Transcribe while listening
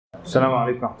السلام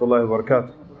عليكم ورحمة الله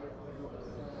وبركاته.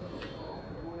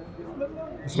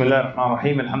 بسم الله الرحمن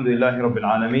الرحيم. الحمد لله رب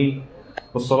العالمين،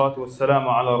 والصلاة والسلام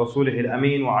على رسوله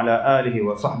الأمين وعلى آله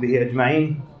وصحبه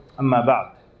أجمعين. أما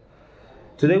بعد.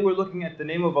 Today we're looking at the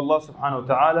name of Allah subhanahu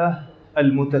wa ta'ala,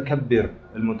 Al-Mutakabbir.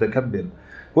 Al-Mutakabbir.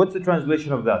 What's the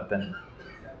translation of that then?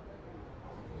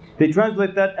 They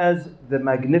translate that as the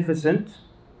magnificent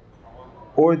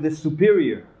or the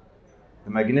superior.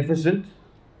 The magnificent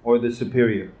or the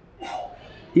superior.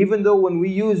 Even though when we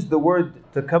use the word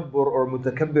takabbur or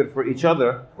mutakabbir for each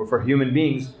other or for human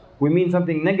beings, we mean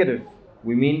something negative.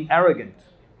 We mean arrogant,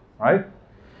 right?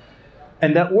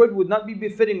 And that word would not be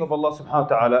befitting of Allah subhanahu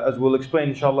wa ta'ala, as we'll explain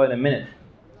inshallah in a minute.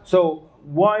 So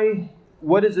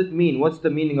what does it mean? What's the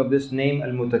meaning of this name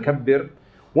Al-Mutakabbir?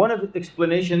 One of the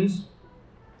explanations,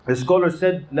 the scholars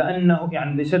said,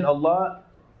 لأنه, they said Allah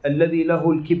الذي له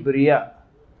الكبرياء,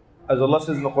 as Allah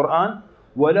says in the Quran,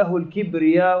 وله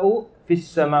الكبرياء في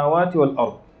السماوات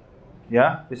والأرض.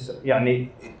 Yeah,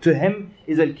 to him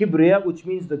is al-kibriya, which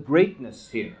means the greatness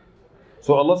here.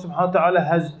 So Allah subhanahu wa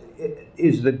ta'ala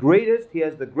is the greatest. He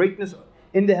has the greatness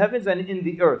in the heavens and in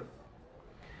the earth.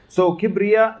 So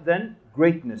kibriya, then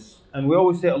greatness. And we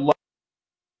always say Allah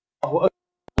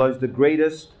is the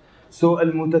greatest. So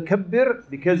al-mutakabbir,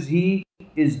 because He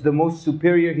is the most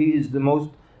superior, He is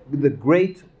the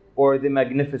great or the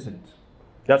magnificent.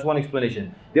 That's one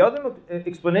explanation. The other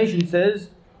explanation says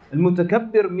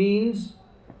al-mutakabbir means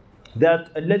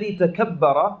that alladhi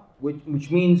takabbara,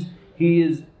 which means he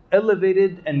is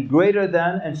elevated and greater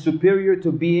than and superior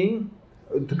to being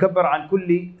takabbar an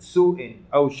kulli su'in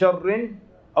aw sharrin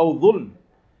aw dhulm.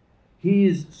 He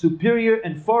is superior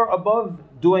and far above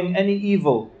doing any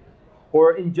evil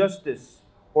or injustice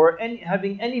or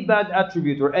having any bad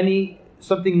attribute or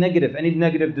something negative, any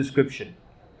negative description.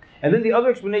 And then the other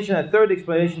explanation, a third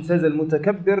explanation, says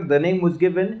Al-Mutakabbir, the name was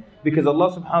given because Allah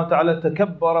subhanahu wa ta'ala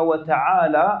takabbara wa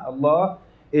ta'ala, Allah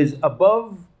is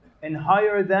above and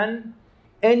higher than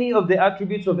any of the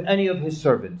attributes of any of His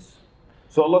servants.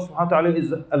 So Allah subhanahu wa ta'ala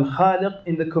is Al-Khaliq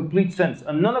in the complete sense,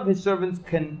 and none of His servants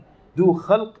can do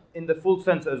khalq in the full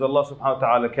sense as Allah subhanahu wa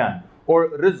ta'ala can, or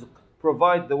rizq,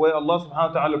 provide the way Allah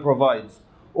subhanahu wa ta'ala provides,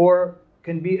 or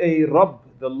can be a Rabb,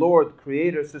 the Lord,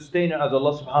 creator, sustainer, as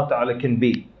Allah subhanahu wa ta'ala can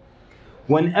be.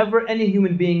 Whenever any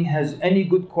human being has any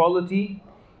good quality,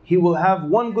 he will have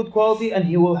one good quality and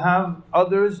he will have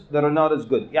others that are not as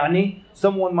good.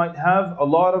 Someone might have a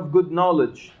lot of good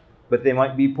knowledge, but they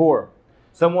might be poor.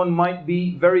 Someone might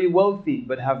be very wealthy,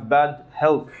 but have bad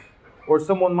health. Or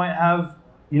someone might have,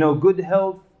 good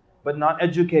health, but not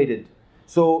educated.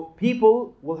 So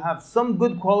people will have some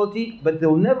good quality, but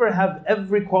they'll never have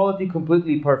every quality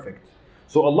completely perfect.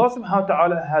 So Allah subhanahu wa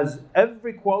ta'ala has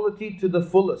every quality to the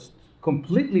fullest,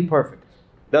 completely perfect.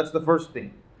 That's the first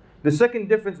thing. The second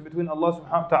difference between Allah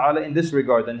subhanahu wa ta'ala in this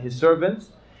regard and His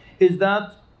servants is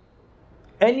that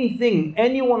anything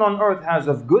anyone on earth has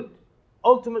of good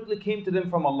ultimately came to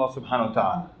them from Allah subhanahu wa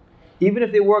ta'ala. Even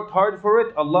if they worked hard for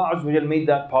it, Allah azza wa jal made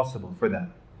that possible for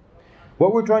them.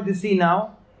 What we're trying to see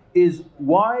now is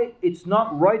why it's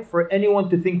not right for anyone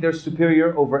to think they're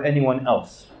superior over anyone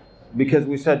else. Because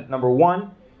we said, number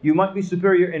one, you might be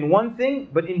superior in one thing,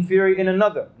 but inferior in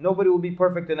another. Nobody will be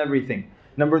perfect in everything.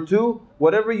 Number two,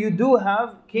 whatever you do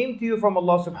have came to you from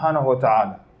Allah subhanahu wa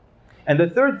ta'ala. And the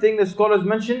third thing the scholars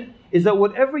mention is that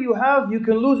whatever you have, you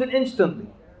can lose it instantly.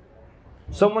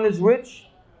 Someone is rich,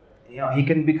 he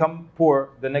can become poor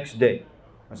the next day.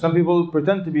 And some people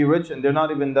pretend to be rich and they're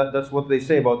not even that. That's what they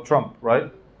say about Trump,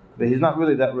 right? That he's not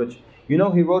really that rich. He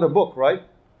wrote a book, right?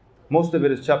 Most of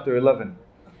it is chapter 11.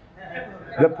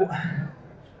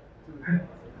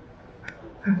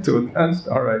 Too advanced?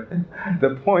 Alright.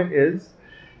 The point is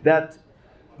that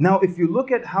now if you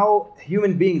look at how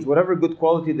human beings, whatever good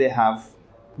quality they have,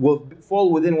 will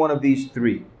fall within one of these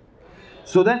three.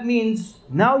 So that means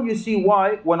now you see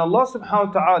why when Allah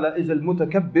subhanahu wa ta'ala is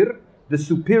al-mutakabbir, the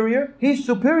superior, He's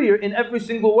superior in every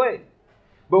single way.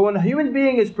 But when a human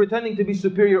being is pretending to be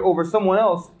superior over someone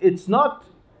else, it's not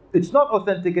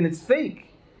authentic and it's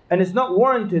fake. And it's not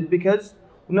warranted because,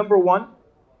 number one,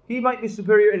 he might be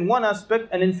superior in one aspect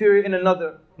and inferior in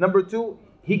another. Number two,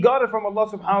 he got it from Allah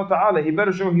subhanahu wa ta'ala. He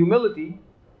better show humility.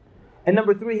 And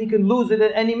number three, he can lose it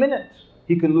at any minute.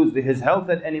 He can lose his health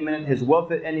at any minute, his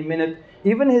wealth at any minute.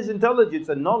 Even his intelligence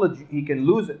and knowledge, he can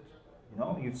lose it.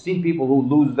 You've seen people who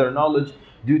lose their knowledge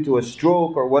due to a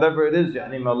stroke or whatever it is.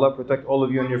 May Allah protect all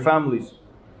of you and your families.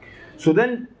 So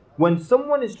then, when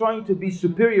someone is trying to be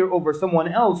superior over someone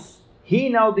else, he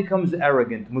now becomes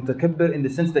arrogant. Mutakabbir in the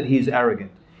sense that he is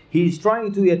arrogant. He's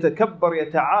trying to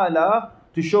yatakabbar, yata'ala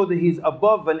to show that he's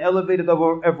above and elevated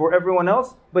over everyone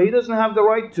else, but he doesn't have the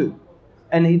right to.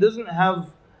 And he doesn't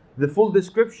have the full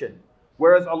description.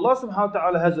 Whereas Allah subhanahu wa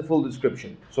ta'ala has the full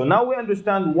description. So now we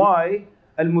understand why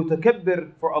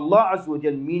Al-Mutakabbir for Allah Azza wa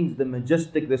Jal means the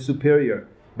majestic, the superior.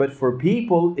 But for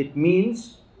people, it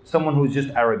means someone who's just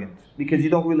arrogant. Because you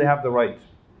don't really have the right.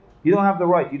 You don't have the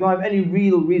right. You don't have any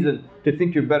real reason to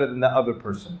think you're better than that other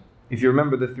person. If you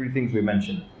remember the three things we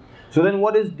mentioned. So then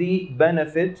what is the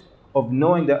benefit of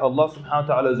knowing that Allah subhanahu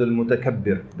wa ta'ala is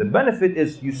Al-Mutakabbir? The benefit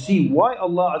is you see why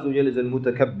Allah Azza wa Jal is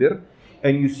Al-Mutakabbir,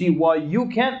 and you see why you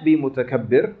can't be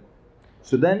Mutakabbir.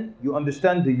 So then you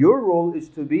understand that your role is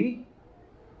to be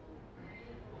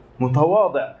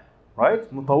Mutawadi',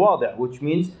 right? Mutawadi', which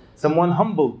means someone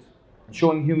humbled,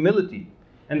 showing humility.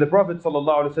 And the Prophet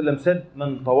ﷺ said,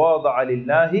 "Man tawada'a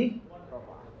lillahi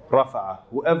rafa'a."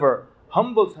 Whoever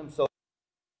humbles himself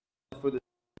for the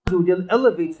Lord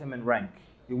elevates him in rank.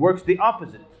 It works the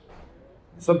opposite.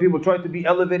 Some people try to be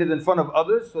elevated in front of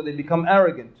others, so they become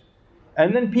arrogant.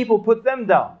 And then people put them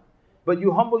down. But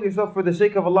you humble yourself for the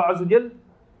sake of Allah Azza wa Jal,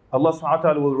 Allah subhanahu wa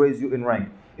ta'ala will raise you in rank.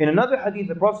 In another hadith,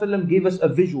 the Prophet ﷺ gave us a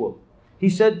visual. He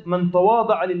said, "Man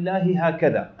tawada'a lillahi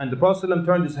hakada." And the Prophet ﷺ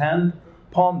turned his hand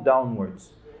palm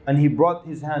downwards. And he brought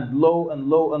his hand low and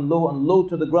low and low and low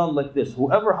to the ground like this.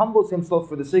 Whoever humbles himself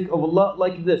for the sake of Allah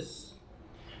like this.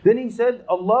 Then he said,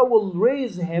 Allah will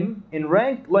raise him in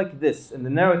rank like this. And the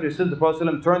narrator said the Prophet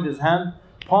ﷺ turned his hand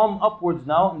palm upwards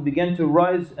now and began to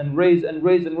rise and raise and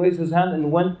raise and raise his hand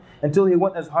and went until he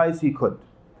went as high as he could.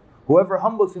 Whoever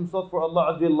humbles himself for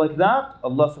Allah Azza wa Jalla like that,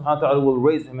 Allah subhanahu wa ta'ala will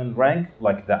raise him in rank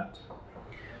like that.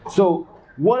 So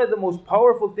one of the most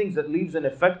powerful things that leaves an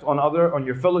effect on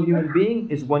your fellow human being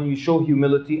is when you show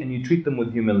humility and you treat them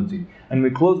with humility. And we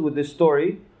close with this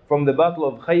story from the battle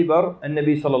of Khaybar. And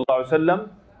Nabi sallallahu alaihi wasallam,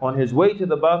 on his way to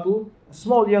the battle, a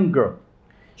small young girl.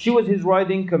 She was his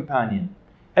riding companion.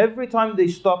 Every time they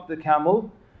stopped the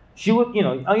camel, she would,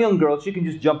 a young girl, she can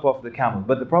just jump off the camel.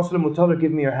 But the Prophet would tell her,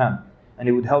 "Give me your hand." And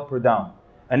he would help her down.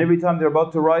 And every time they're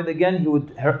about to ride again, he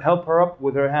would help her up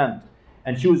with her hand.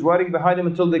 And she was riding behind him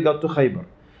until they got to Khaybar.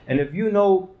 And if you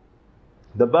know,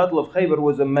 the battle of Khaybar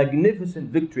was a magnificent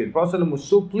victory. The Prophet was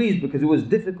so pleased because it was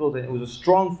difficult and it was a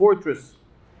strong fortress.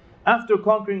 After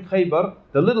conquering Khaybar,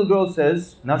 the little girl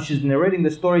says, now she's narrating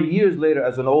the story years later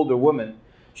as an older woman.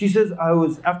 She says, I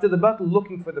was, after the battle,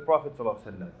 looking for the Prophet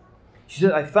ﷺ. She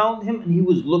said, I found him and he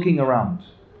was looking around.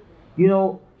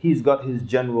 He's got his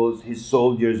generals, his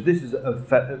soldiers. This is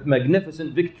a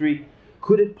magnificent victory.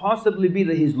 Could it possibly be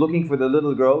that he's looking for the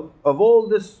little girl? Of all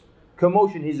this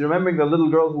commotion, he's remembering the little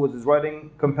girl who was his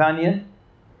riding companion.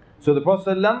 So the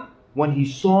Prophet ﷺ, when he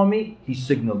saw me, he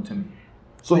signaled to me.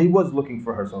 So he was looking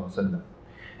for her ﷺ.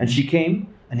 And she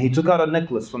came and he took out a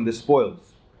necklace from the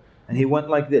spoils. And he went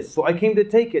like this. So I came to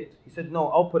take it. He said, no,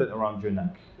 I'll put it around your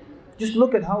neck. Just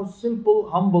look at how simple,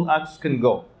 humble acts can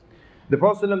go. The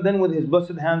Prophet ﷺ then with his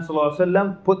blessed hand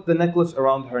ﷺ put the necklace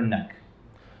around her neck.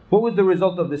 What was the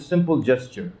result of this simple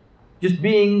gesture? Just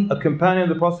being a companion of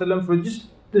the Prophet ﷺ for just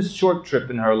this short trip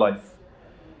in her life.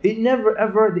 The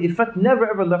effect never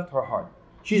ever left her heart.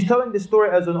 She's telling this story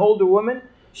as an older woman.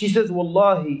 She says,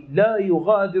 Wallahi, la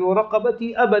yughadiru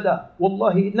raqabati abada.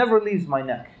 Wallahi, it never leaves my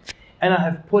neck. And I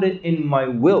have put it in my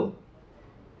will.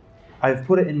 I have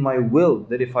put it in my will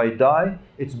that if I die,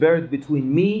 it's buried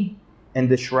between me and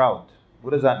the shroud.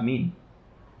 What does that mean?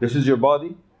 This is your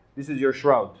body, this is your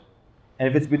shroud. And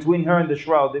if it's between her and the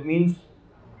shroud, it means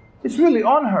it's really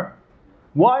on her.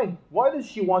 Why? Why does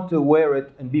she want to wear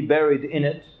it and be buried in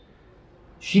it?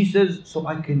 She says, so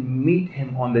I can meet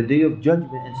him on the day of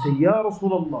judgment and say, Ya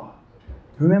Rasulullah,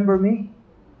 remember me?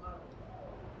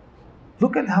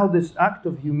 Look at how this act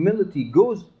of humility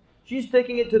goes. She's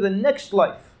taking it to the next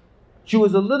life. She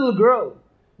was a little girl,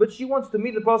 but she wants to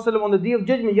meet the Prophet ﷺ on the day of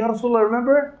judgment. Ya Rasulullah,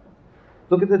 remember?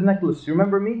 Look at the necklace. You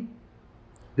remember me?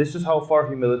 This is how far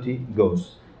humility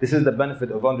goes. This is the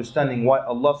benefit of understanding why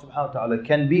Allah subhanahu wa ta'ala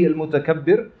can be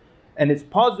al-Mutakabbir, and it's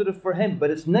positive for him, but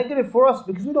it's negative for us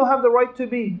because we don't have the right to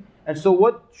be. And so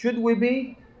what should we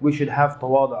be? We should have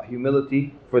tawada',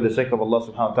 humility, for the sake of Allah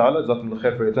subhanahu wa ta'ala. Jazakumullah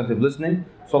khair for your attentive listening.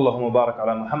 Sallallahu mubarak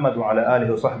ala Muhammad wa ala alihi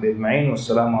wa sahbihi ajma'in.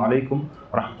 Wassalamu alaikum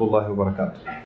wa rahmatullahi wa barakatuh.